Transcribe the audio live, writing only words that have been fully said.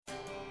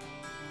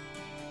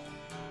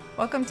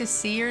Welcome to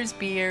Seers,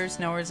 Beers,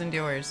 Knowers, and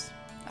Doers,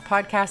 a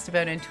podcast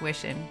about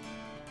intuition.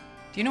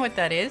 Do you know what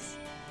that is?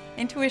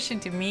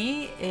 Intuition to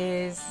me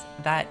is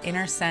that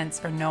inner sense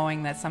for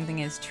knowing that something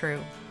is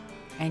true,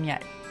 and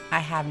yet I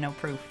have no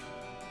proof.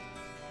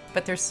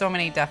 But there's so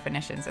many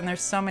definitions, and there's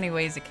so many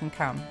ways it can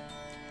come.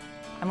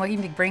 I'm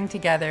looking to bring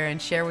together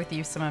and share with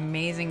you some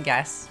amazing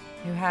guests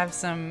who have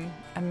some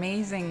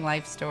amazing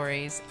life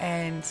stories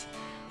and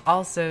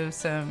also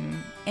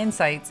some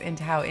insights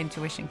into how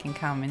intuition can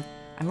come. And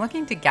I'm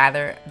looking to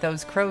gather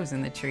those crows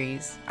in the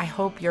trees. I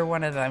hope you're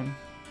one of them.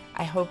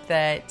 I hope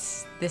that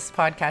this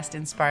podcast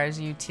inspires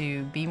you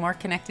to be more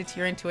connected to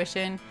your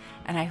intuition,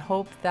 and I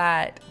hope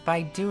that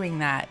by doing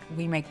that,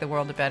 we make the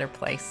world a better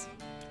place.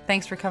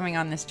 Thanks for coming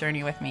on this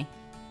journey with me.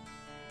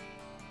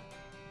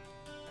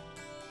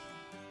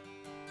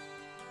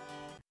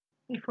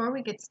 Before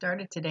we get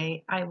started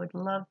today, I would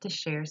love to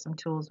share some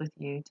tools with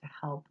you to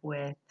help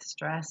with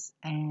stress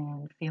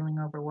and feeling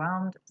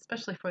overwhelmed,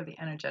 especially for the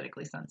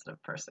energetically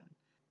sensitive person.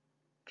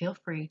 Feel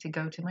free to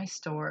go to my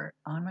store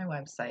on my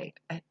website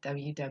at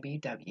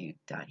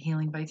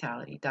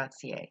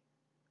www.healingvitality.ca.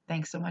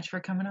 Thanks so much for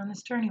coming on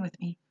this journey with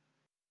me.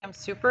 I'm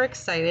super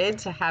excited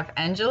to have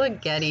Angela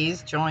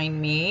Geddes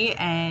join me,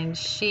 and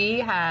she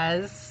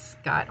has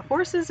got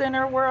horses in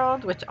her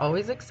world, which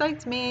always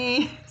excites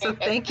me. So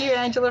thank you,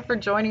 Angela, for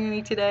joining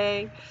me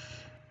today.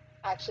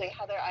 Actually,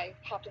 Heather, I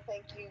have to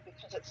thank you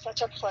because it's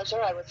such a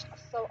pleasure. I was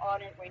so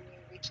honored when you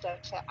reached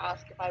out to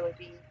ask if I would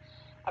be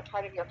a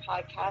part of your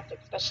podcast,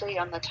 especially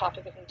on the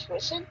topic of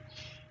intuition.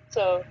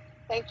 So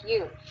thank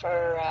you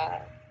for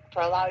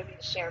allowing me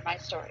to share my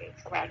stories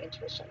around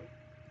intuition.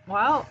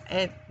 Well,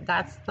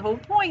 that's the whole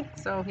point.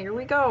 So here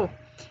we go.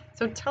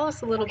 So tell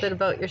us a little bit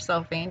about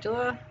yourself,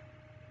 Angela.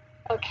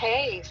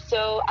 Okay,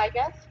 so I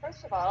guess,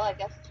 first of all,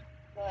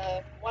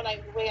 the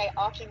way I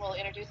often will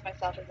introduce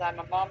myself is I'm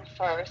a mom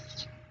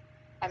first.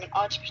 I'm an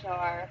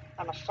entrepreneur.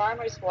 I'm a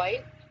farmer's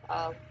wife,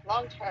 a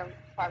long-term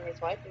farmer's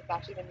wife. We've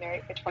actually been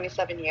married for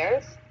 27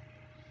 years.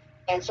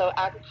 And so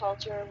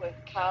agriculture with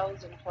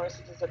cows and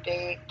horses is a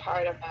big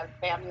part of our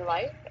family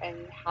life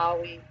and how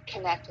we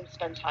connect and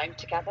spend time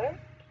together.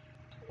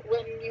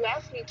 When you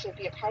asked me to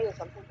be a part of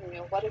something,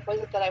 what was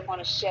it that I want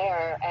to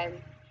share? And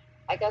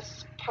I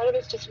guess part of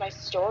it's just my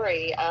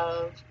story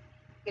of,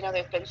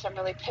 there's been some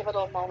really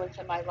pivotal moments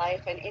in my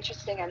life. And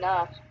interesting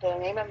enough, the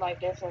name of my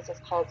business is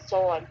called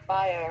Soul on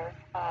Fire,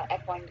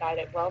 Equine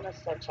Guided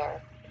Wellness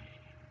Center.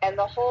 And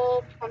the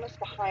whole premise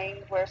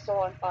behind where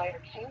Soul on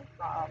Fire came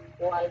from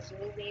was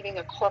me leaving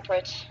a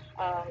corporate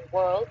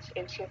world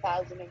in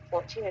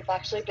 2014. It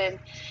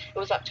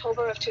was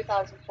October of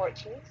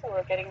 2014, so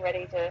we're getting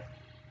ready to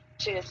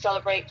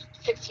celebrate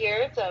 6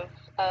 years of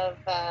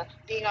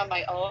being on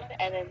my own.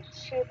 And in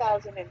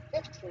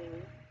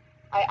 2015,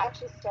 I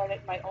actually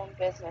started my own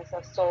business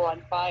of Soul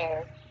on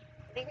Fire.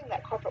 Leaving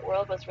that corporate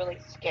world was really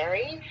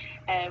scary,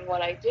 and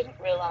what I didn't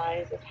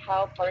realize is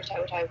how burnt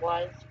out I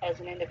was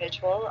as an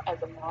individual,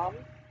 as a mom,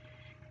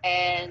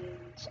 and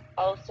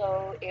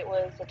also it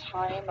was a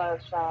time of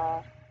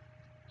that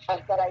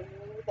I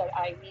knew that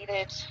I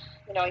needed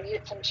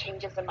some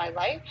changes in my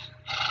life.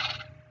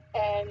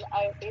 And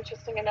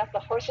interesting enough, the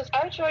horses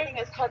are joining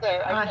us,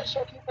 Heather. I'm not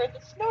sure if you heard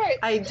the snorts.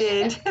 I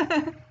did.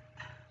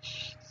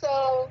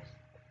 So,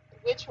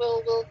 which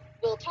we'll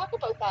talk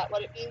about that,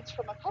 what it means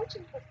from a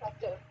coaching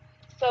perspective.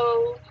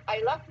 So I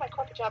left my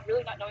corporate job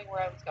really not knowing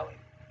where I was going.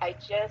 I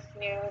just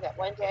knew that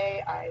one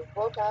day I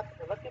woke up,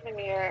 I looked in the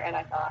mirror, and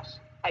I thought,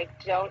 I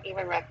don't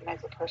even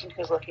recognize the person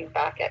who's looking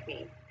back at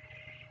me.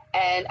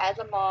 And as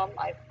a mom,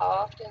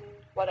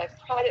 what I've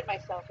prided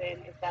myself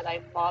in is that I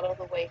model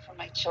the way for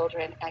my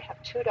children. I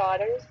have 2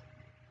 daughters,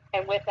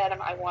 and with that,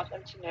 I want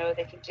them to know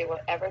they can do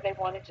whatever they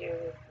want to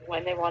do,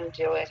 when they want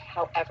to do it,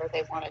 however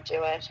they want to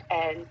do it,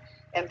 and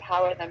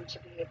empower them to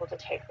be able to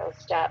take those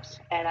steps.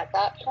 And at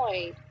that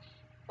point,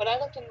 when I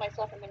looked at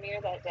myself in the mirror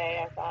that day,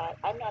 I thought,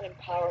 I'm not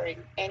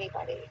empowering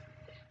anybody.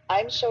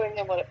 I'm showing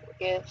them what it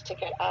is to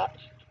get up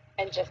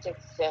and just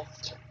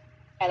exist.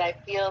 And I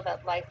feel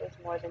that life is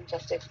more than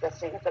just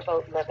existing. It's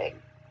about living.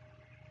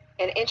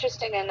 And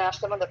interesting enough,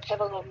 some of the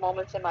pivotal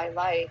moments in my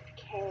life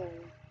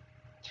came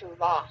through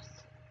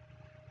loss.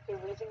 Through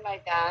losing my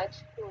dad,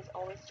 who was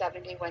only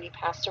 70 when he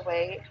passed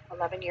away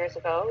 11 years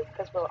ago,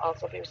 because we'll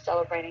also be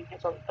celebrating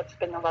it's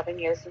been 11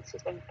 years since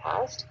he's been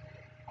passed.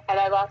 And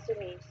I lost a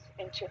niece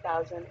in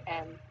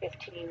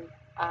 2015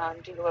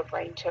 due to a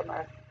brain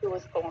tumor who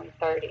was only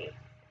 30.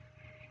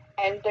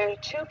 And there are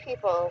 2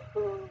 people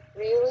who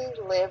really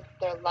lived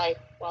their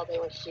life while they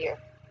were here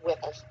with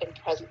us and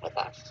present with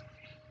us.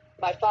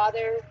 My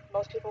father,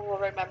 most people will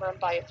remember him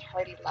by his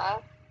hearty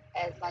laugh,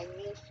 as my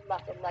niece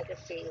left a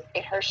legacy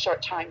in her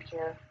short time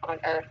here on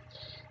earth.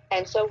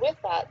 And so with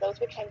that, those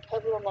became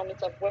pivotal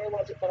moments of where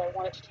was it that I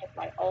wanted to take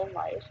my own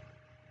life.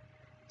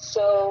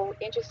 So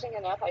interesting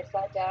enough, I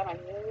sat down, I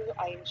knew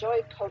I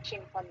enjoyed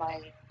coaching from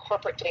my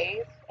corporate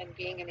days and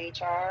being in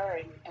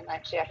HR, and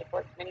actually I had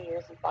worked many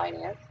years in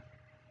finance.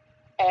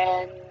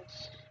 And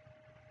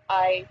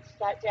I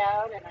sat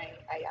down and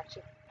I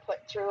actually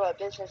put through a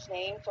business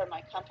name for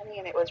my company,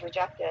 and it was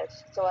rejected.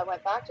 So I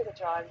went back to the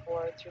drawing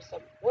board, threw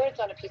some words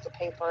on a piece of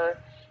paper,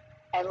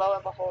 and lo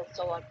and behold,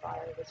 Soul on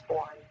Fire was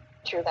born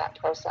through that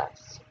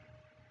process.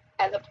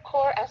 And the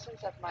core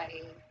essence of my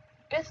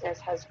business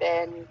has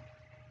been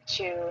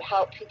to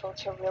help people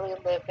to really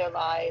live their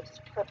lives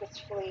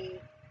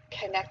purposefully,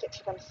 connected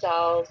to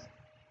themselves,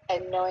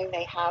 and knowing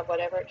they have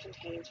whatever it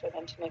contains for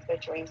them to make their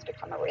dreams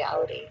become a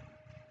reality.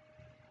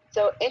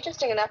 So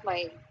interesting enough,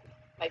 my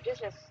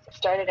business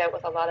started out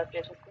with a lot of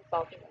business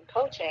consulting and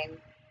coaching,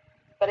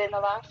 but in the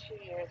last few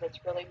years, it's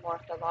really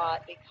morphed a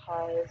lot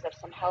because of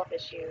some health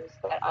issues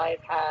that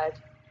I've had,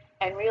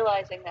 and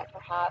realizing that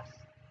perhaps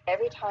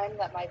every time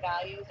that my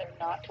values are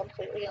not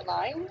completely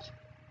aligned,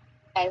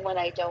 and when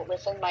I don't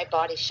listen, my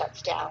body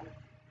shuts down.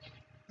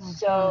 Mm-hmm.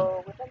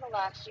 So within the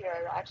last year,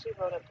 I actually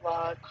wrote a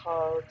blog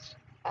called,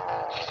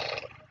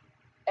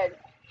 and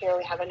here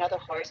we have another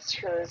horse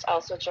who's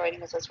also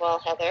joining us as well,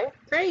 Heather.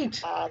 Great.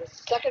 The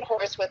second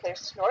horse with their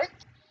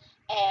snorts.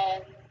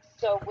 And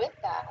so with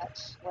that,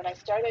 when I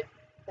started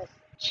this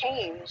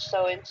change,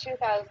 so in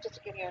 2000, just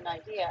to give you an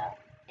idea,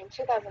 in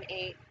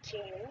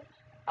 2018,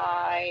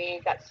 I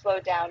got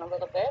slowed down a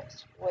little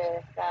bit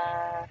with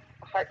a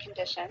heart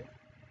condition,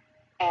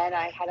 and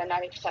I had a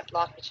 90%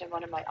 blockage in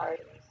one of my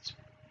arteries.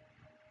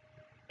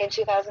 In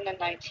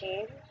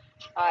 2019,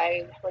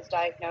 I was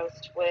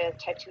diagnosed with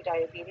type 2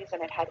 diabetes,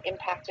 and it had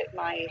impacted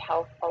my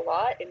health a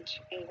lot, and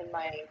even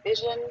my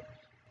vision.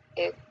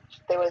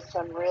 There was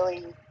some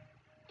really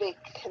big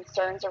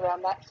concerns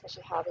around that,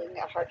 especially having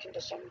a heart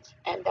condition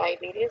and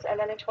diabetes. And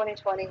then in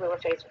 2020, we were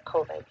faced with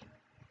COVID.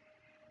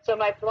 So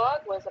my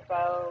blog was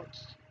about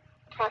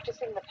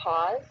practicing the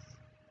pause,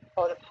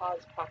 or the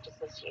pause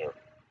practices you.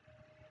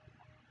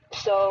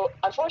 So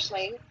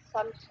unfortunately,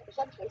 in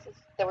some cases,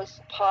 there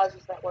was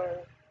pauses that were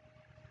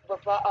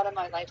brought out of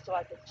my life so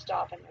I could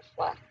stop and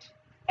reflect.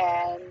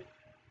 And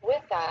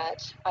with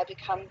that, I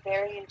become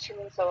very in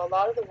tune. So a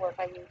lot of the work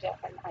I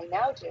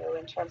now do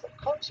in terms of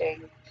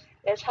coaching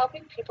is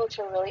helping people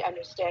to really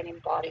understand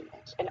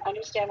embodiment and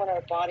understand what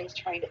our body's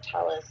trying to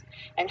tell us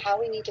and how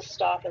we need to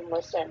stop and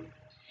listen.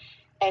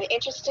 And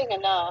interesting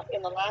enough,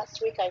 in the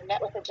last week, I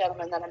met with a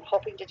gentleman that I'm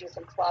hoping to do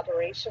some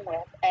collaboration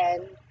with,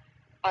 and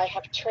I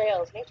have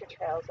trails, nature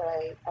trails,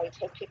 that I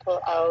take people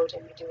out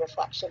and we do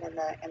reflection in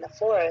the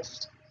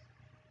forest.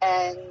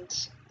 And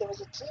there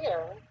was a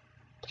deer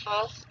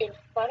pass in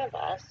front of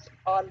us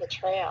on the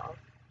trail.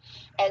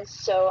 And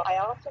so I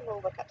often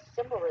will look up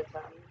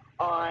symbolism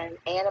on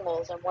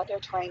animals and what they're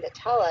trying to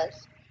tell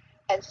us.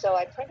 And so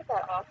I printed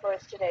that off for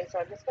us today. So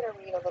I'm just going to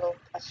read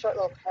a short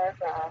little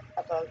paragraph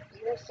about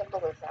deer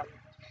symbolism.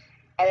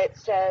 And it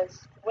says,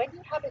 when you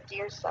have a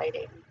deer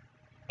sighting,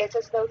 it's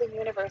as though the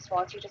universe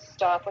wants you to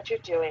stop what you're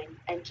doing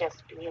and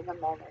just be in the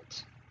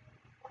moment.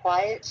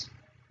 Quiet,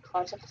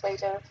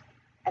 contemplative,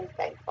 and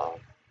thankful.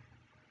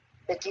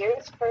 The deer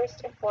is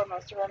first and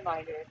foremost a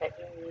reminder that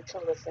you need to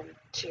listen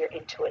to your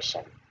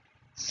intuition.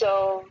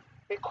 So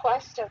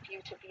request of you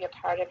to be a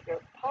part of your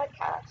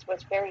podcast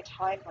was very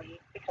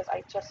timely because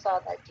I just saw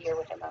that deer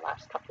within the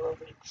last couple of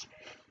weeks.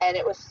 And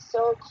it was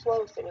so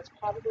close. It was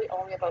probably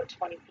only about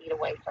 20 feet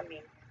away from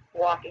me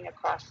walking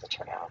across the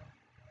trail.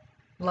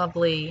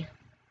 Lovely.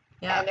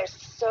 Yeah. And they're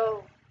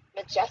so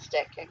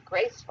majestic and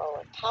graceful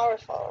and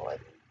powerful.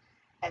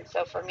 And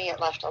so for me, it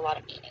left a lot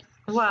of meaning.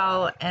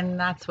 Well, and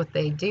that's what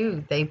they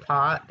do. They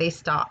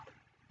stop,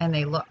 and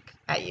they look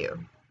at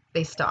you.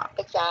 They stop.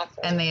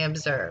 Exactly. And they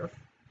observe.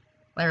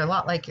 They're a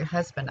lot like your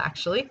husband,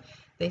 actually.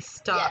 They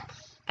stop,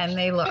 yes. And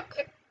they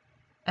look,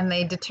 and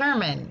they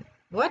determine,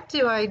 what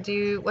do I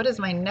do? What is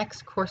my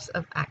next course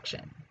of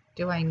action?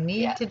 Do I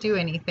need to do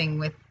anything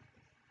with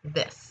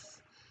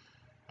this?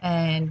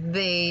 And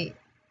they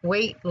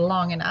wait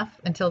long enough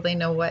until they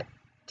know what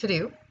to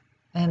do,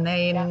 and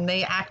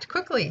they act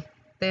quickly.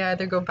 They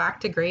either go back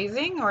to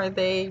grazing or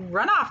they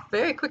run off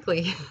very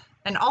quickly.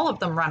 And all of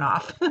them run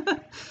off.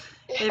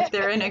 If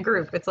they're in a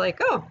group, it's like,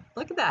 oh,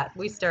 look at that.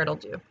 We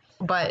startled you.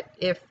 But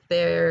if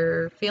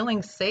they're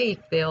feeling safe,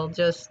 they'll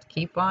just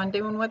keep on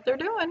doing what they're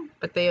doing.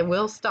 But they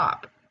will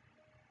stop.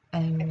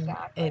 And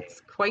It's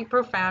quite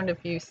profound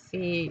if you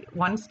see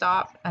one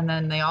stop and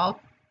then they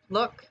all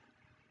look.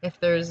 If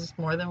there's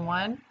more than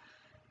one,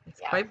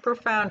 it's quite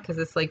profound because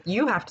it's like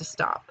you have to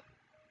stop.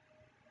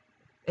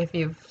 If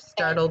you've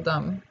startled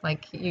them,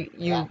 like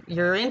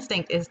your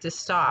instinct is to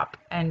stop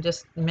and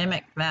just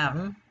mimic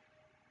them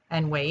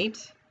and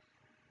wait.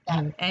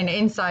 Yeah. And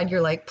inside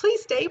you're like,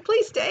 please stay,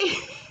 please stay.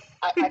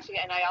 Actually,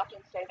 and I often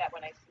say that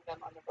when I see them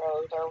on the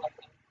road or like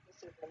you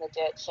see them in the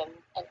ditch,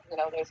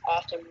 and there's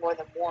often more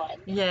than one.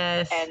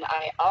 Yes. And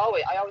I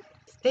always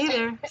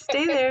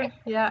stay there.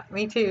 Yeah,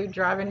 me too.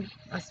 Driving,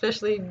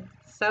 especially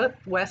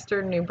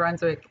southwestern New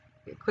Brunswick.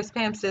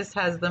 Quispamsis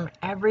has them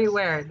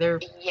everywhere.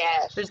 There's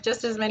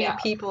just as many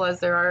people as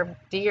there are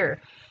deer.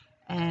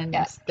 And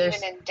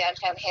even in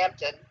downtown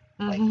Hampton,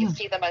 like you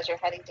see them as you're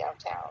heading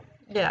downtown.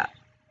 Yeah,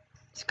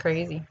 it's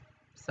crazy.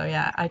 So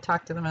yeah, I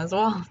talk to them as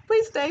well.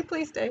 Please stay,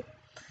 please stay.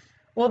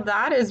 Well,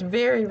 that is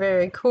very,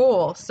 very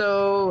cool.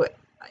 So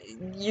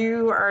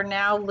you are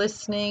now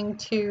listening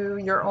to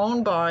your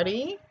own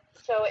body.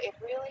 So it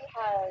really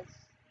has,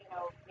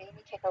 made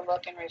me take a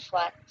look and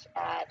reflect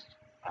at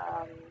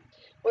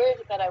where is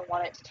it that I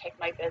want it to take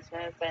my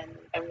business,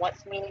 and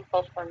what's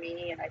meaningful for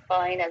me. And I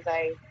find as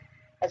I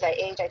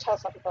age, I tell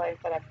some people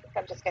that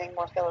I'm just getting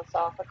more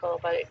philosophical,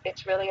 but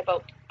it's really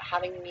about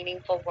having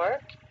meaningful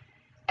work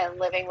and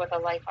living with a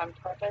life on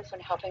purpose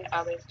and helping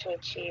others to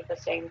achieve the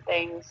same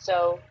things.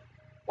 So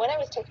when I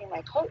was taking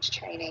my coach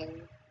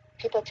training,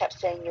 people kept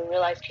saying, you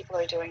realize people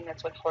are doing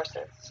this with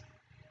horses.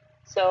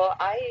 So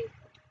I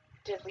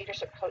did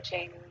leadership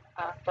coaching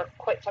for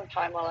quite some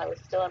time while I was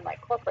still in my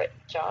corporate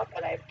job,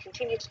 and I've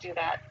continued to do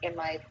that in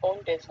my own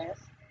business.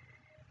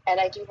 And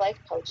I do life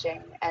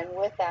coaching, and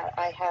with that,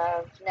 I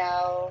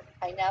now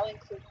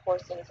include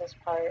horses as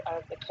part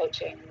of the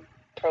coaching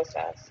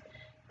process.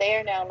 They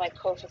are now my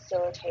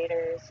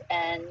co-facilitators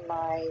and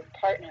my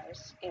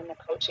partners in the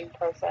coaching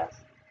process.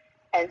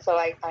 And so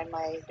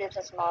my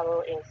business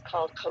model is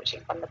called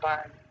Coaching from the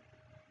Barn.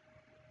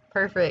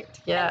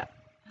 Perfect. Yeah.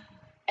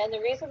 And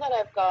the reason that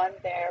I've gone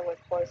there with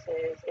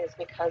horses is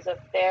because of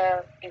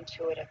their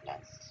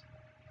intuitiveness.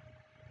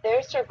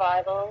 Their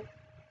survival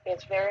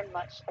is very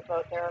much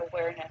about their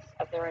awareness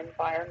of their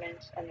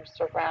environment and their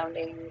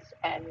surroundings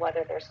and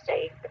whether they're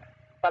safe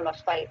from a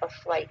fight or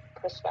flight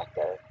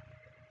perspective.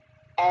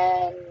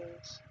 And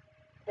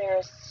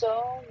there's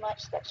so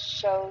much that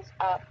shows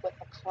up with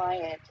the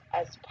client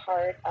as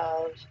part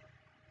of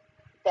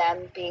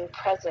them being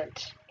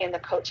present in the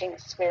coaching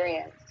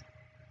experience.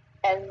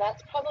 And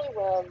that's probably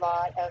where a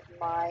lot of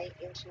my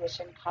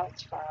intuition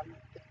comes from.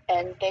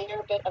 And they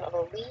are a bit of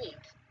a lead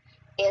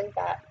in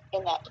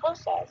that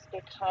process,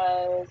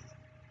 because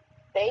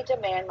they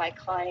demand my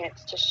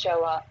clients to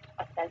show up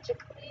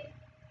authentically,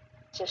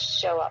 to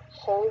show up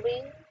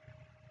wholly,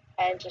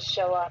 and to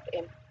show up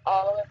in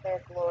all of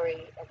their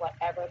glory,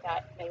 whatever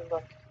that may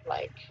look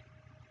like.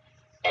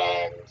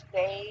 And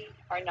they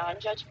are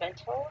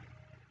non-judgmental.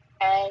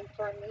 And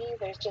for me,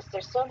 there's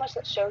so much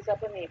that shows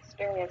up in the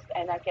experience,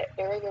 and I get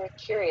very, very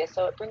curious.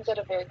 So it brings out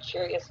a very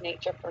curious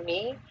nature for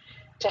me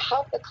to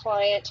help the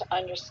client to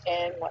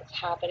understand what's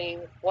happening,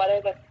 what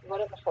are the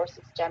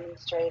horses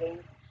demonstrating.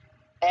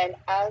 And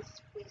as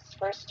we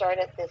first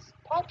started this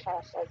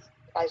podcast,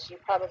 as you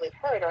probably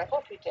heard, or I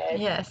hope you did,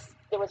 yes,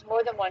 there was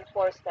more than one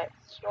horse that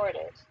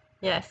snorted.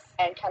 Yes.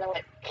 And kind of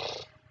went.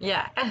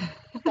 Yeah.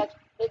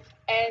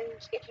 And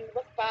if you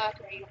look back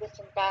or you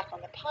listen back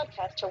on the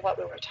podcast to what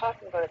we were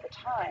talking about at the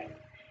time,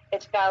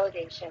 it's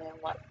validation in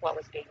what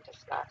was being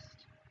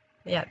discussed.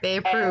 Yeah, they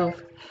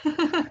approve.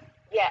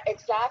 Yeah,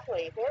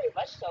 exactly. Very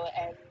much so.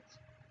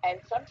 And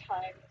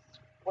sometimes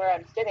where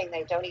I'm sitting,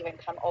 they don't even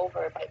come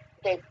over, but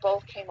they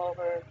both came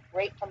over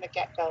right from the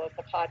get-go of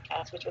the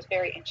podcast, which was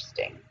very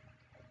interesting.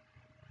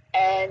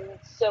 And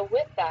so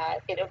with that,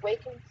 it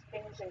awakens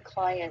things in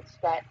clients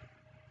that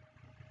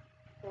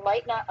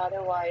might not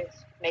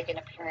otherwise make an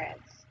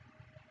appearance.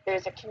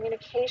 There's a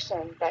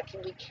communication that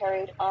can be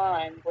carried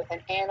on with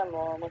an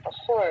animal and with a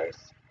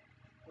horse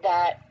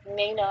that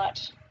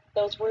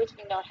those words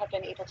may not have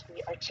been able to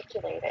be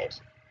articulated.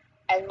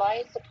 And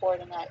my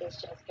support in that is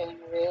just getting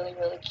really,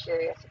 really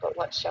curious about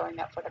what's showing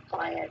up for the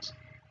client.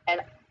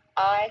 And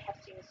I have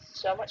seen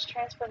so much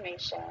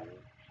transformation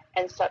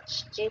and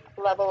such deep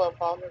level of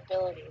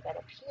vulnerability that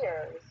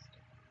appears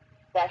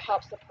that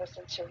helps the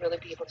person to really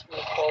be able to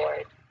move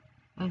forward.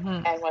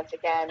 Mm-hmm. And once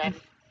again,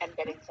 I'm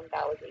getting some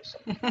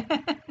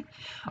validation.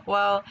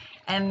 Well,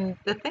 and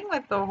the thing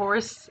with the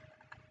horse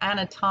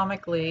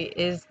anatomically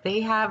is they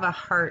have a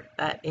heart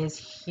that is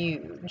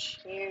huge.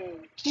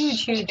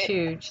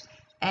 Huge.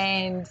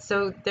 And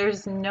so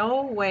there's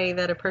no way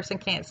that a person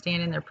can't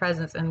stand in their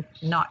presence and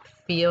not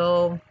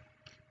feel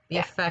the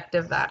effect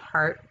of that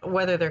heart.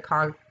 Whether they're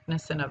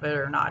cognizant of it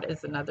or not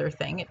is another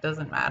thing. It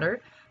doesn't matter.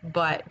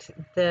 But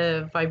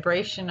the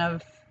vibration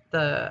of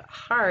the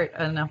heart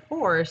in a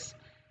horse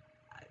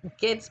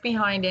gets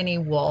behind any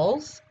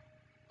walls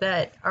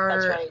that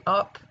are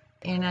up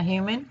in a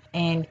human,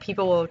 and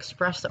people will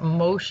express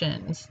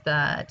emotions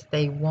that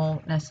they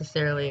won't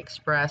necessarily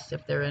express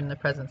if they're in the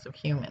presence of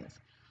humans,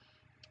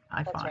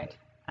 I find.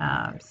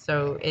 Right.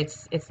 So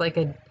it's like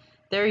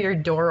they're your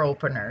door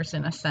openers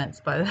in a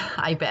sense, but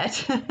I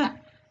bet.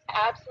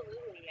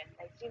 Absolutely, and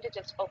they seem to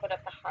just open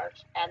up the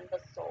heart and the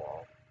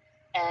soul.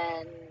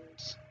 And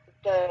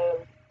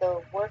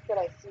the work that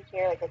I see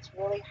here, like, it's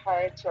really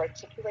hard to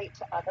articulate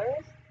to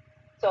others.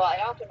 So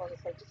I often will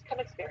just say, just come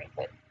experience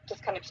it.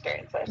 Just come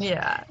experience it.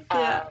 Yeah.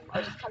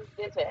 Or just come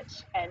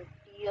visit and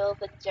feel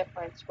the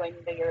difference when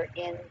you're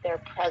in their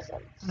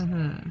presence.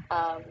 Mm-hmm.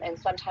 And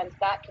sometimes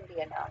that can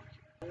be enough.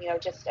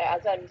 Just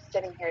as I'm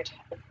sitting here,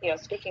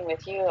 speaking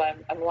with you,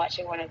 I'm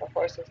watching one of the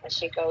horses as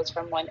she goes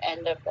from one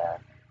end of the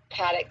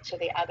paddock to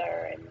the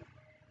other, and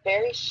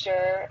very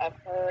sure of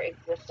her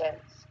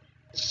existence.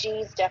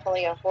 She's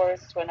definitely a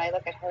horse. When I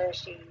look at her,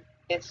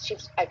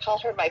 I call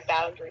her my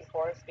boundary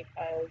horse,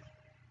 because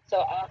so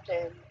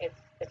often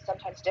it's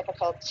sometimes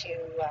difficult to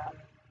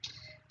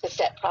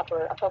set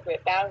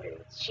appropriate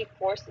boundaries. She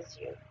forces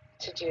you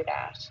to do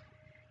that.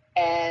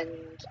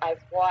 And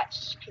I've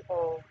watched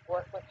people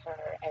work with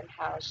her and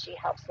how she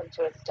helps them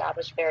to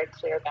establish very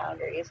clear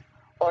boundaries,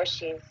 or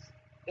she's,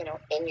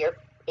 in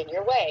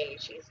your way.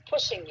 She's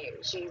pushing you.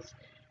 She's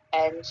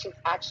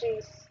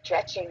actually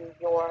stretching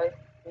your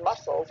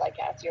muscles, I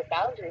guess, your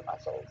boundary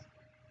muscles.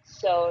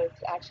 So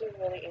it's actually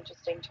really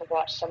interesting to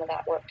watch some of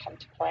that work come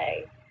to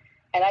play.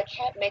 And I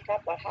can't make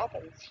up what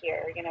happens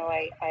here.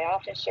 I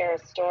often share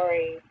a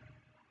story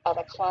of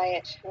a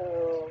client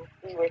who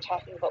we were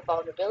talking about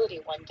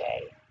vulnerability one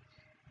day,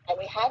 and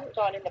we hadn't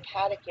gone in the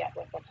paddock yet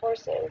with the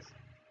horses,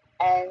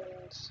 and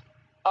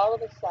all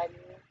of a sudden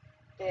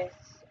this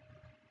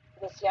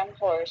young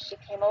horse, she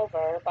came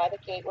over by the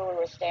gate where we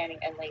were standing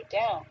and laid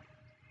down.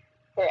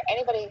 For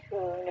anybody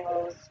who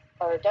knows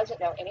or doesn't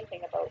know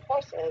anything about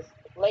horses,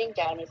 laying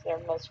down is their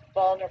most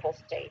vulnerable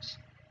state.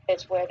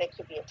 It's where they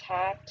could be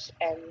attacked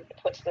and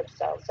put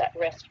themselves at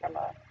risk from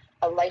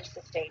a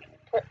life-sustaining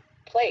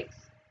place.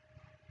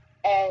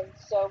 And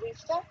so we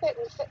stood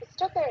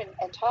there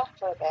and talked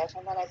for a bit,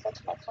 and then I said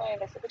to my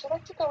client, I said, would you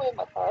like to go in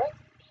with her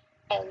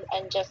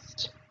and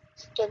just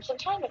spend some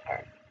time with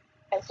her?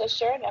 And so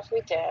sure enough,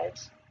 we did.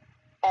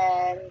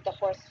 And the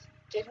horse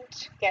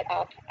didn't get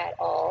up at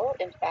all.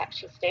 In fact,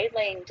 she stayed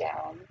laying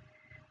down.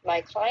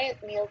 My client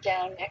kneeled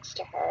down next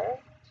to her,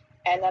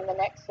 and then the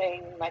next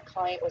thing, my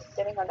client was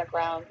sitting on the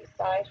ground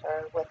beside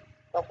her with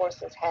the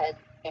horse's head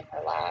in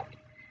her lap.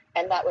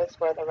 And that was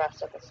where the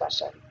rest of the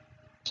session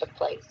took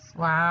place.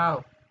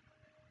 Wow.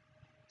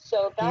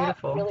 So that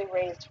Beautiful. really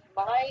raised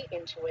my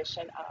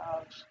intuition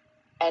of,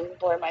 and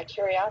where my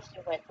curiosity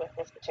went with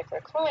this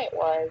particular client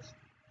was,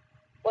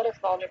 what if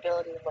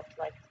vulnerability looked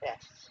like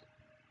this?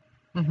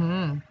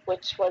 Mm-hmm.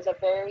 Which was a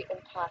very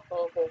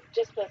impactful,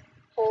 just the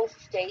whole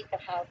state of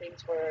how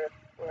things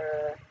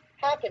were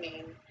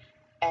happening.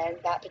 And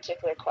that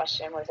particular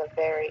question was a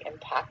very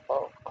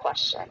impactful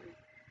question.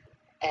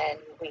 And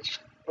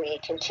we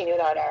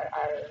continued on our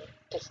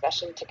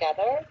discussion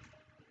together.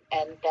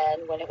 And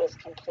then when it was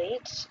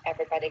complete,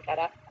 everybody got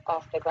up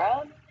off the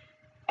ground.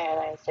 And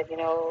I said,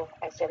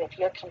 if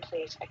you're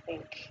complete, I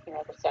think,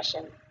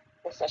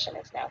 the session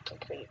is now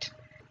complete,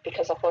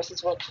 because the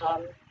horses will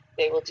come,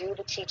 they will do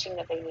the teaching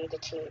that they need to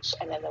teach,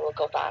 and then they will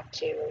go back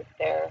to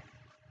their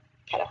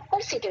kind of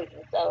horsey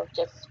duties of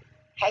just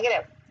hanging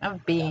out.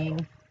 Of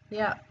being.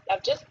 Yeah.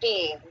 Of just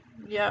being.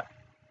 Yeah.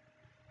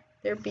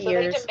 They're So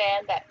beers. they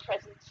demand that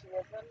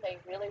presenteeism. They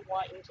really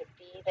want you to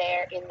be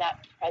there in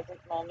that present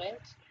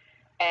moment.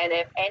 And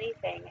if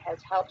anything has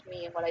helped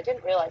me, and what I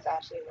didn't realize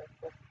actually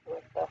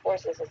with the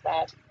horses is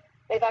that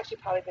they've actually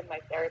probably been my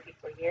therapy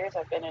for years.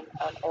 I've been an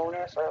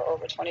owner for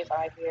over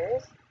 25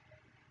 years.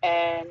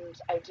 And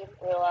I didn't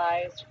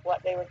realize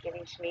what they were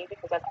giving to me,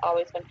 because I've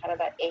always been kind of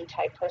that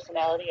A-type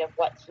personality of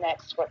what's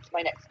next, what's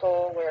my next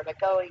goal, where am I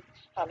going,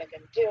 how am I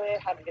going to do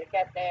it, how am I going to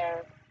get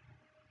there.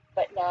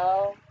 But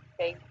now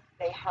they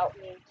help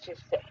me to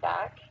sit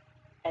back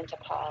and to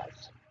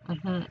pause.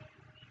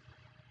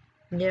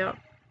 Mm-hmm. Yeah.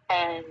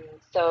 And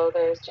so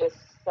there's just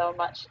so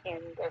much in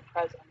their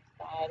presence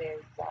that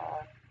is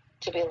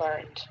to be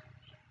learned.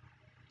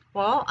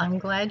 Well, I'm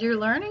glad you're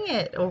learning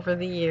it over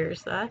the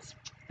years. That's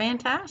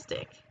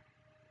fantastic.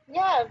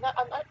 Yeah,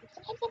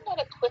 sometimes I'm not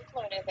a quick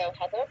learner though,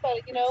 Heather,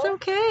 but It's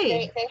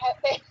okay.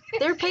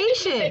 They're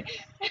patient.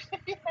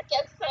 I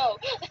guess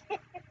so.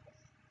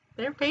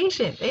 They're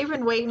patient. They've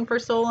been waiting for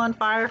Soul on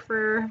Fire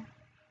for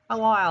a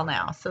while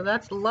now. So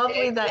that's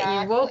lovely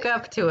that you woke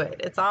up to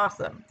it. It's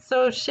awesome.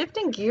 So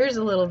shifting gears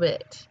a little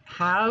bit,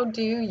 how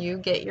do you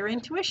get your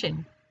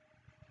intuition?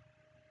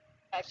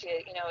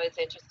 Actually, it's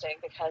interesting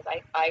because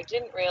I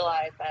didn't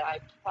realize that I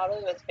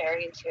probably was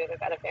very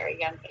intuitive at a very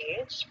young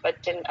age,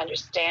 but didn't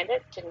understand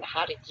it, didn't know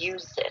how to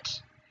use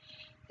it,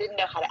 didn't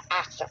know how to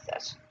access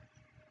it.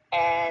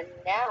 And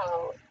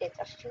now it's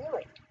a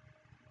feeling.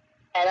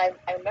 And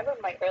I remember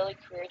my early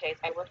career days,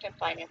 I worked in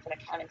finance and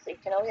accounting, so you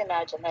can only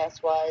imagine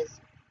this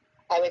was,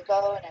 I would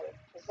go and I would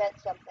present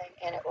something,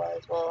 and it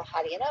was, well,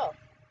 how do you know?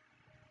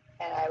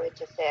 And I would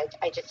just say,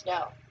 I just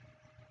know.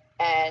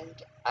 And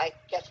I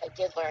guess I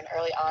did learn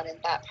early on in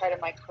that part of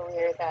my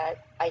career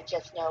that I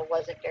just know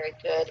wasn't very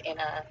good in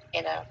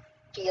a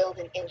field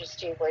and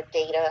industry where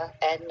data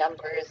and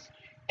numbers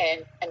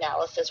and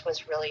analysis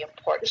was really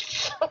important.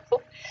 So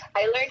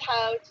I learned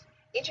how,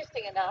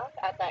 interesting enough,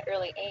 at that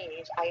early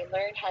age, I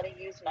learned how to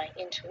use my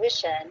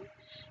intuition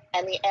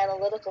and the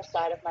analytical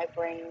side of my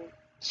brain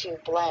to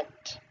blend.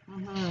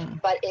 Mm-hmm.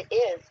 But it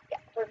is,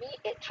 for me,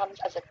 it comes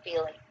as a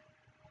feeling,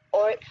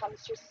 or it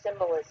comes through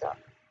symbolism,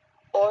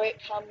 or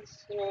it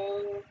comes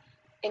through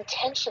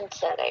intention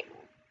setting,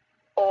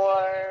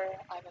 or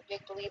I'm a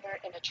big believer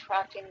in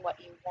attracting what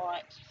you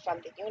want from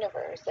the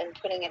universe and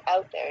putting it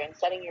out there and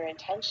setting your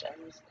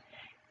intentions.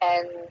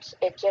 And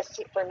it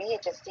just, for me,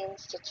 it just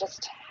seems to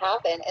just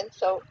happen. And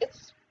so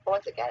it's,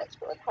 once again, it's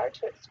really hard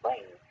to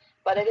explain,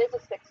 but it is a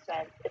sixth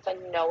sense. It's a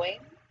knowing,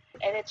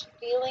 and it's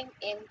feeling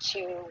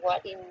into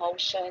what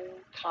emotion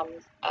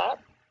comes up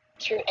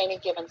through any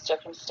given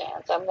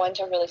circumstance. I'm one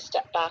to really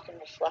step back and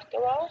reflect a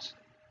lot.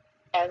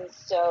 And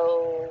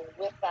so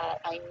with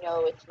that, I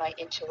know it's my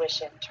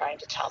intuition trying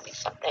to tell me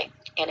something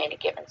in any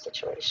given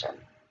situation.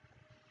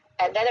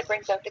 And then it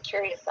brings out the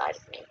curious side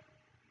of me,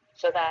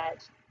 so that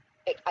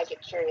I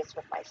get curious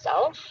with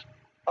myself,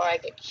 or I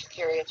get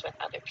curious with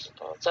other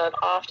people. So I've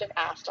often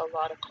asked a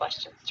lot of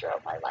questions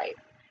throughout my life,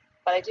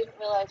 but I didn't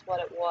realize what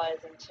it was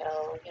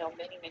until,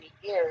 many, many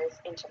years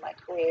into my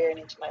career and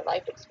into my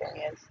life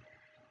experience,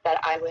 that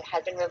I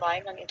had been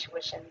relying on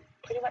intuition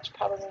pretty much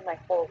probably my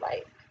whole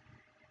life.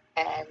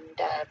 And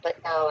but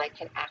now I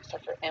can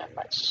access it in a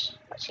much,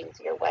 much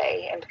easier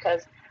way. And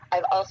because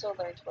I've also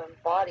learned to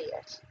embody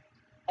it.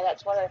 And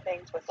that's one of the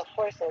things with the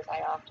horses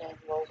I often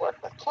will work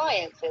with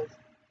clients is,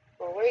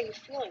 well, where are you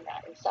feeling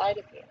that inside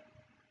of you?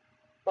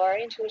 Well, our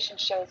intuition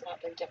shows up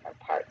in different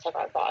parts of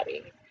our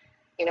body.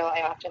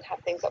 I often have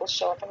things that will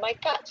show up in my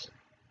gut.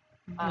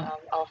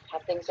 I'll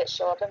have things that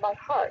show up in my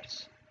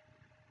heart.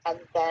 And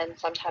then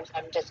sometimes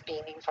I'm just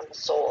beaming from the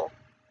soul,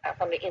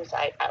 from the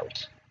inside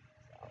out.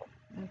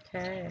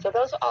 Okay. So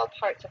those are all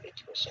parts of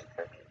intuition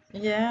for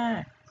me.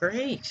 Yeah,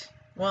 great.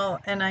 Well,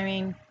 and I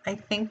mean, I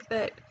think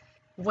that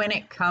when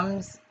it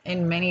comes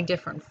in many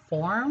different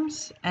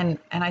forms, and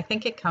I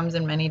think it comes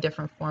in many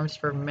different forms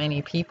for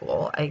many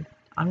people,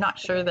 I'm not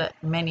sure that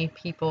many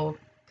people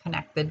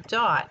connect the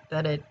dot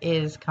that it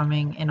is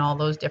coming in all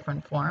those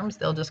different forms.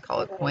 They'll just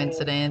call it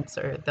coincidence,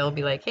 or they'll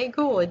be like, hey,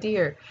 cool, a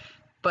deer.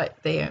 But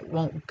they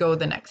won't go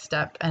the next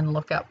step and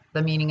look up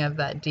the meaning of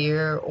that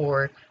deer,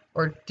 or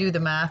do the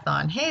math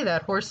on, hey,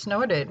 that horse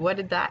snorted. What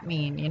did that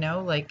mean?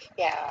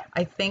 Yeah.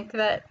 I think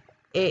that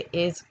it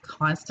is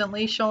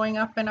constantly showing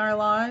up in our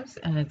lives,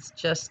 and it's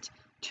just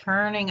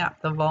turning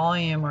up the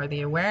volume or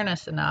the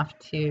awareness enough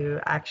to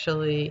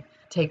actually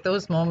take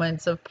those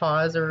moments of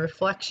pause or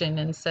reflection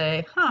and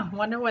say,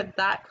 wonder what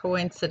that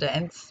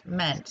coincidence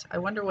meant. I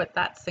wonder what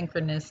that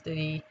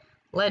synchronicity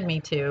led me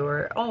to.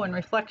 Or, in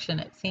reflection,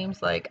 it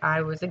seems like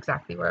I was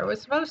exactly where I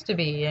was supposed to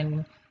be.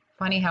 And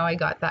funny how I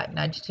got that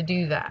nudge to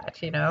do that,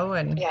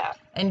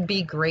 and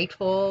be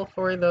grateful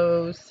for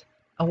those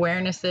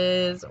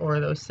awarenesses or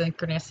those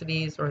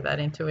synchronicities or that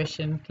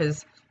intuition,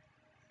 because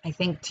I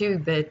think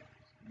too that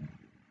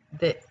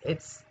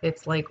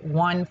it's like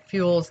one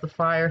fuels the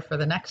fire for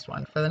the next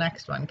one,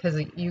 because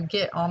you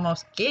get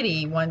almost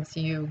giddy once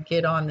you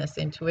get on this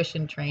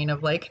intuition train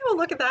of like, oh,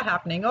 look at that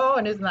happening, oh,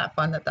 and isn't that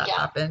fun that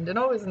happened, and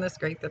oh, isn't this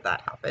great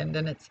that happened.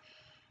 And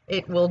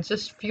it will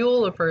just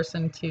fuel a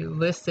person to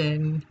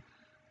listen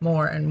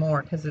more and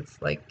more, because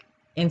it's like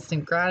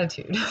instant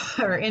gratitude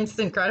or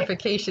instant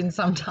gratification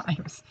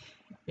sometimes.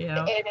 It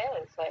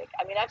is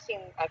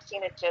I've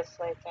seen it just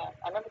like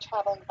I remember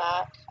traveling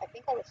back. I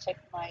think I was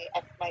taking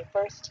my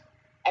first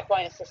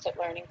equine assisted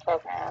learning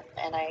program,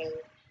 and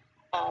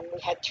we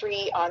had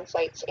 3 on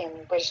sites in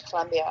British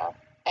Columbia,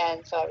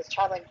 and so I was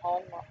traveling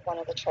home one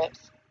of the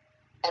trips,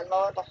 and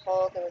lo and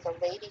behold, there was a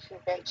lady who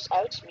reached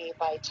out to me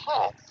by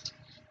text,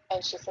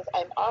 and she says,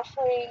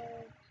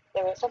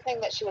 there was something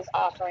that she was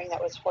offering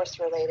that was horse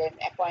related,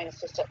 equine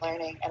assisted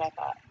learning, and I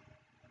thought,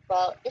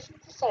 well,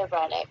 isn't this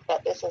ironic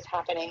that this is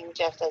happening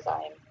just as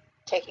I'm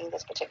taking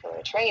this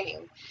particular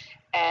training?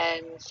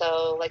 And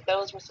so, like,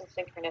 those were some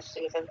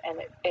synchronicities,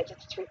 and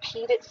it's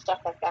repeated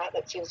stuff like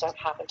that seems to have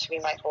happened to me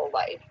my whole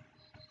life.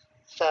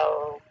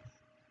 So,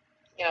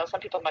 some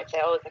people might say,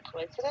 oh, is it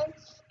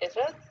coincidence? Is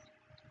it?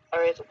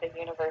 Or is it the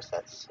universe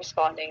that's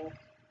responding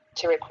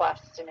to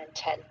requests and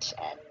intent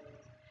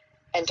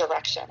and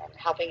direction, and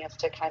helping us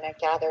to kind of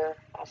gather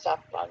us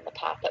up on the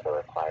path that we're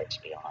required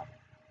to be on?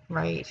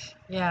 Right.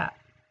 Yeah.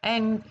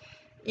 And,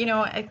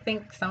 I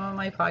think some of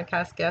my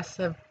podcast guests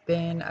have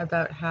been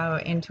about how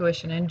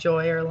intuition and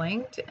joy are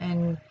linked.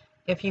 And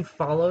if you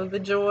follow the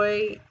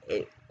joy,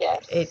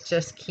 it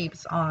just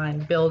keeps on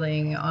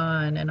building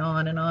on and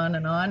on and on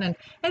and on. And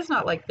it's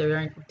not like there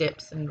aren't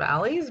dips and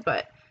valleys,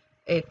 but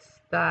it's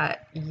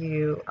that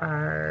you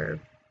are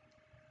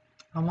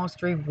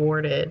almost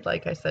rewarded,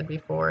 like I said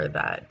before,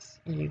 that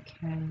you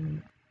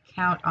can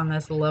count on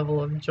this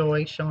level of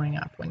joy showing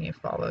up when you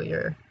follow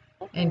your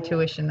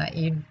intuition that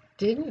you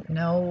didn't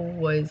know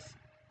was,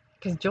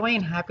 because joy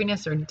and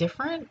happiness are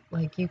different.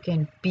 Like, you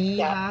can be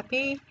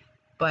happy,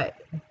 but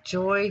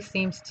joy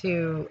seems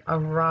to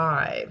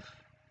arrive.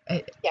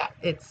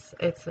 It's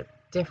a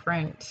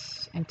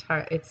different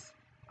it's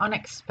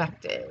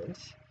unexpected.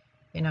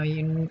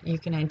 You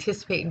can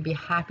anticipate and be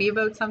happy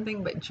about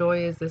something, but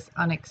joy is this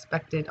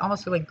unexpected,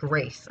 almost like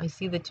grace. I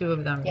see the two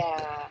of them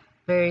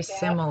very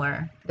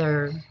similar.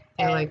 They're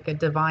like a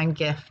divine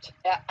gift.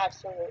 Yeah,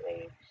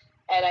 absolutely.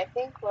 And I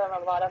think where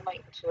a lot of my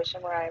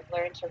intuition, where I've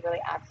learned to really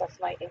access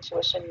my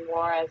intuition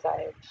more as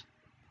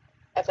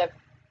I've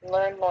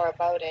learned more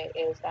about it,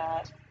 is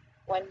that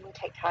when we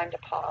take time to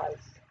pause,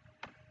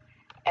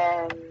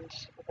 and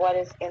what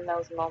is in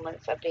those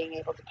moments of being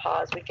able to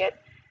pause, we get,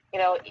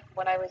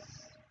 when I was,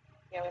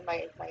 in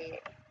my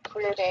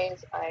career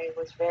days, I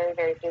was very,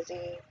 very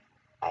busy.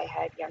 I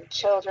had young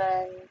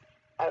children.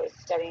 I was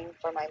studying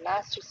for my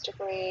master's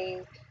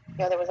degree.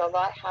 There was a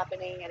lot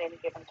happening at any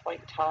given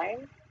point in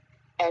time.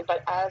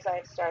 But as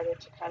I've started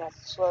to kind of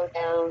slow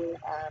down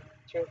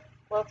through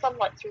well,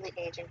 somewhat through the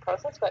aging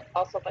process, but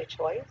also by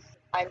choice,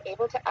 I'm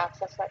able to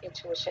access that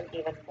intuition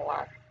even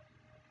more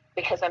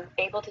because I'm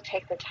able to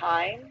take the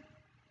time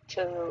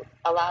to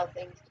allow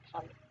things to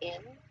come in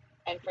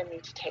and for me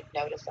to take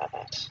notice of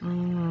it.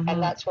 Mm-hmm.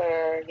 And that's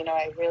where,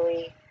 I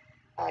really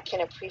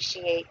can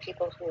appreciate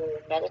people who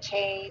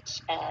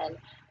meditate. And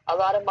a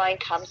lot of mine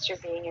comes through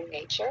being in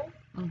nature.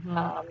 Mm-hmm.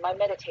 My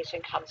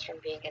meditation comes from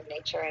being in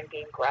nature and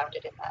being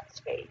grounded in that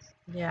space.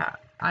 Yeah,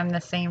 I'm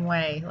the same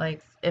way.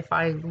 Like if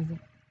I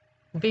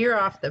veer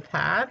off the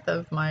path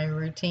of my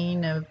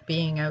routine of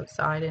being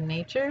outside in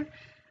nature,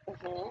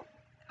 Mm-hmm.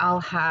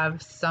 I'll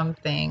have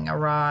something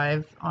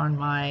arrive on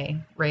my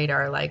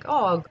radar, like,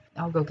 oh,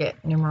 I'll go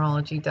get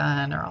numerology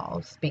done, or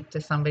I'll speak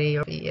to somebody,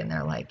 and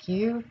they're like,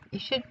 you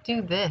should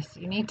do this.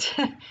 You need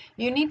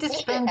to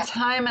spend Yeah.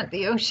 time at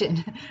the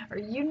ocean, or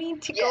you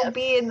need to go Yes.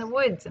 be in the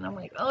woods. And I'm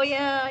like, oh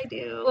yeah, I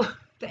do.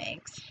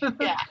 Thanks.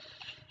 Yeah.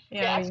 You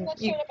Yeah, know, actually, that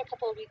showed up a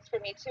couple of weeks for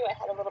me too. I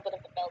had a little bit of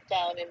a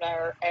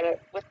meltdown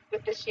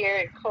with this year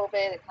and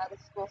COVID and how the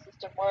school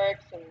system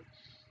works. And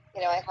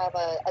I have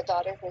a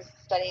daughter who's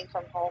studying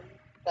from home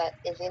that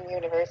is in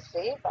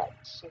university, but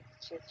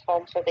she's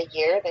home for the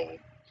year. They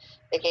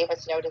gave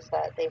us notice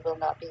that they will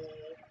not be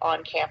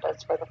on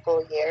campus for the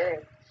full year.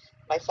 And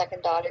my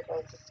second daughter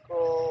goes to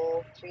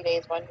school 3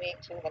 days one week,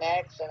 2 the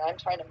next, and I'm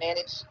trying to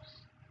manage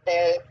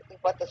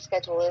what the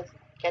schedule is,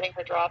 getting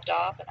her dropped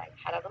off, and I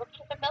had a little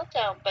bit of a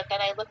meltdown. But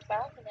then I looked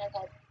back and I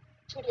had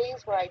 2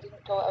 days where I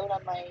didn't go out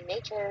on my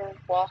nature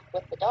walk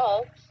with the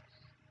dogs,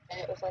 and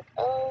it was like,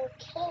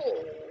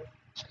 okay,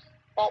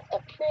 that's a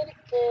pretty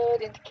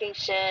good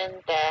indication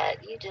that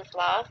you just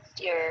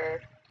lost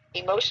your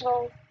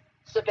emotional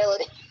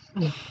stability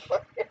for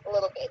a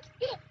little bit.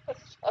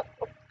 So,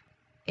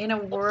 in a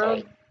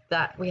world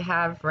that we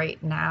have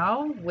right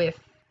now with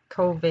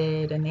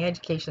COVID and the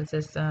education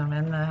system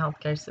and the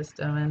healthcare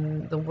system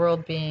and the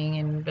world being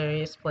in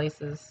various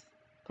places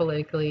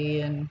politically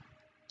and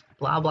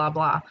blah, blah,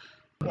 blah,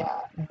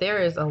 yeah, there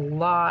is a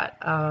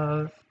lot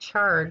of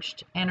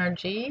charged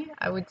energy,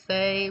 I would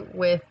say,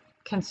 with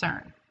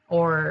concern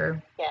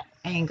or yes,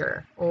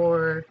 anger,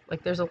 or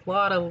like there's a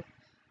lot of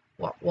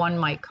what one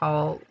might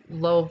call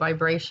low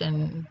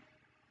vibration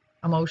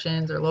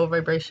emotions or low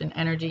vibration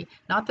energy.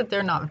 Not that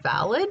they're not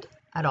valid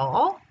at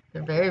all,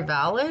 they're very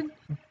valid,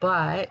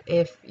 but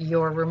if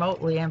you're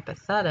remotely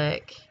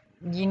empathetic,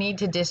 you need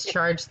to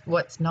discharge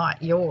what's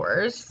not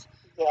yours.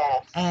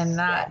 yes, And yes,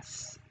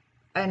 that's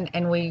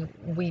and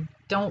we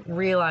don't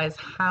realize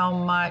how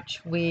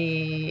much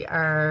we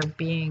are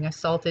being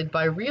assaulted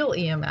by real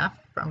EMF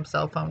from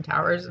cell phone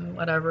towers and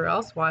whatever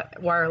else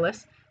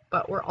wireless,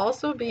 but we're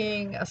also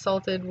being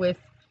assaulted with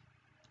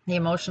the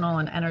emotional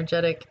and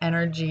energetic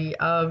energy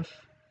of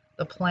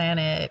the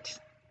planet,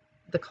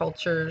 the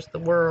cultures, the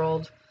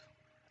world.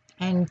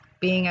 And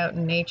being out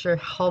in nature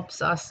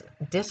helps us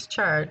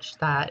discharge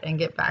that and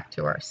get back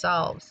to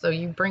ourselves. So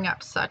you bring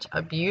up such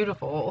a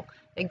beautiful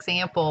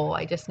example.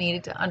 I just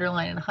needed to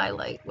underline and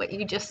highlight what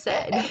you just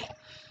said.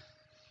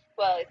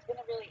 Well, it's been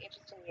a really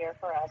interesting year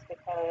for us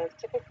because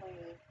typically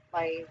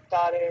my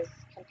daughters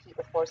compete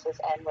with horses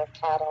and with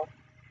cattle.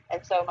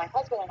 And so my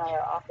husband and I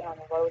are often on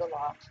the road a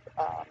lot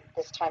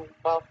this time,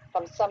 well,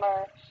 from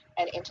summer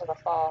and into the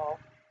fall,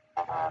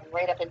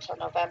 right up until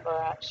November,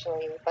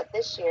 actually. But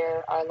this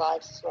year, our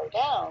lives slowed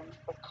down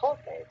with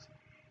COVID,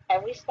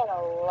 and we spent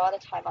a lot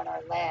of time on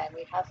our land.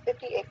 We have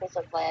 50 acres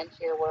of land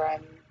here where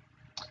I'm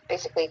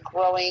basically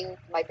growing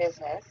my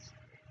business.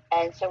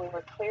 And so we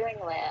were clearing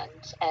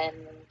land and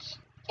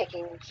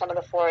taking some of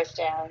the forest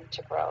down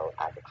to grow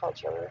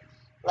agriculture,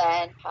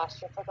 land,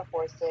 pasture for the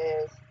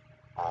horses,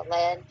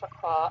 land for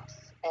crops.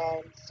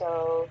 And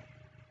so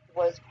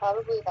was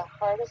probably the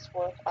hardest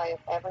work I have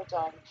ever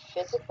done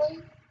physically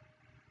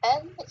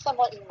and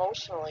somewhat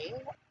emotionally,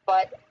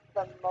 but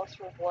the most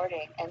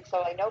rewarding. And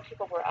so I know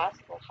people were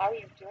asking, well, how are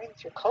you doing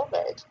through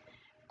COVID?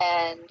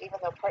 And even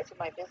though parts of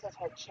my business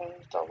had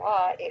changed a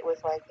lot, it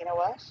was like, you know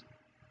what?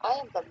 I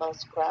am the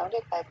most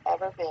grounded I've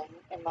ever been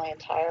in my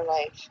entire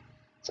life.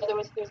 So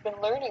there's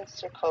been learnings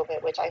through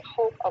COVID, which I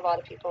hope a lot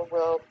of people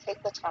will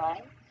take the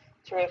time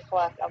to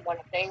reflect on what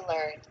they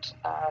learned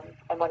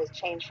and what has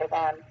changed for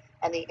them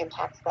and the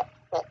impacts that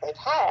they've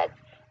had,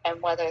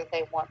 and whether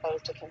they want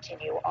those to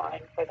continue on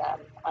for them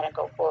on a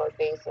go-forward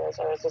basis,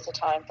 or is this a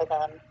time for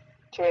them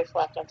to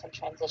reflect on some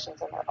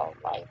transitions in their own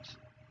life.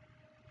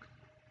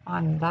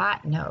 On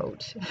that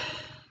note,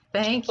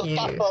 thank you.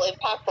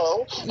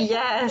 Impactful.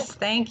 Yes,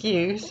 thank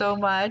you so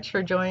much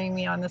for joining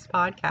me on this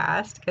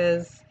podcast,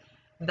 because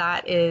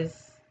that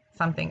is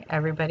something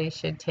everybody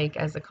should take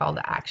as a call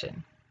to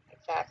action.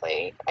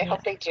 Exactly. I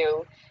hope they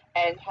do.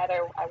 And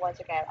Heather, once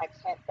again, I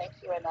can't thank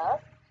you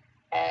enough.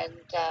 And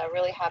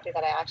really happy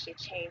that I actually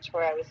changed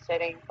where I was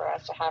sitting for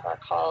us to have our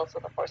call so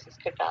the horses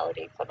could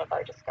validate some of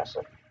our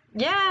discussion.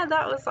 Yeah,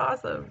 that was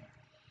awesome.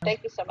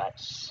 Thank you so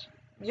much.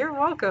 You're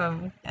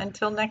welcome.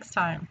 Until next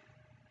time.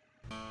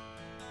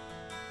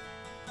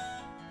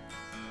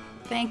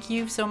 Thank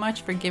you so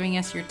much for giving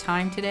us your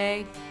time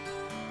today.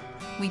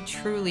 We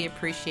truly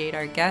appreciate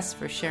our guests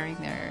for sharing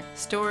their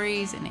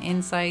stories and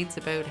insights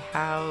about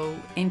how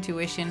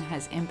intuition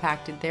has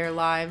impacted their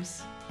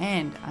lives.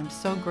 And I'm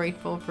so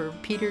grateful for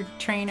Peter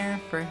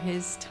Trainer for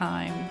his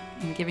time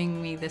in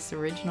giving me this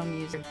original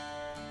music.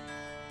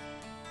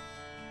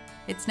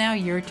 It's now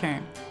your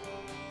turn.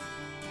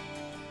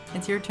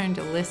 It's your turn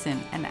to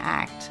listen and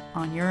act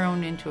on your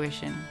own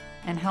intuition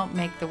and help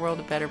make the world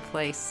a better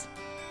place.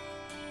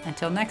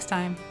 Until next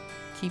time,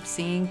 keep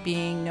seeing,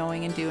 being,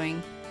 knowing, and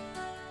doing.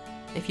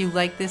 If you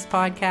like this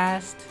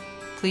podcast,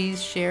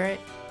 please share it.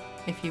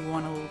 If you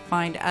want to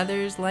find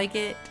others like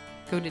it,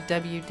 go to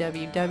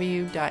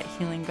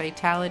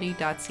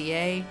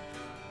www.healingvitality.ca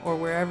or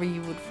wherever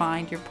you would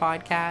find your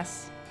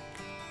podcasts.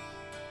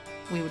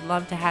 We would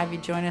love to have you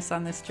join us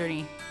on this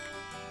journey.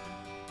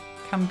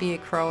 Come be a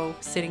crow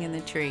sitting in the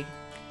tree.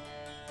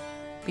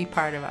 Be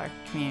part of our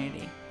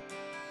community.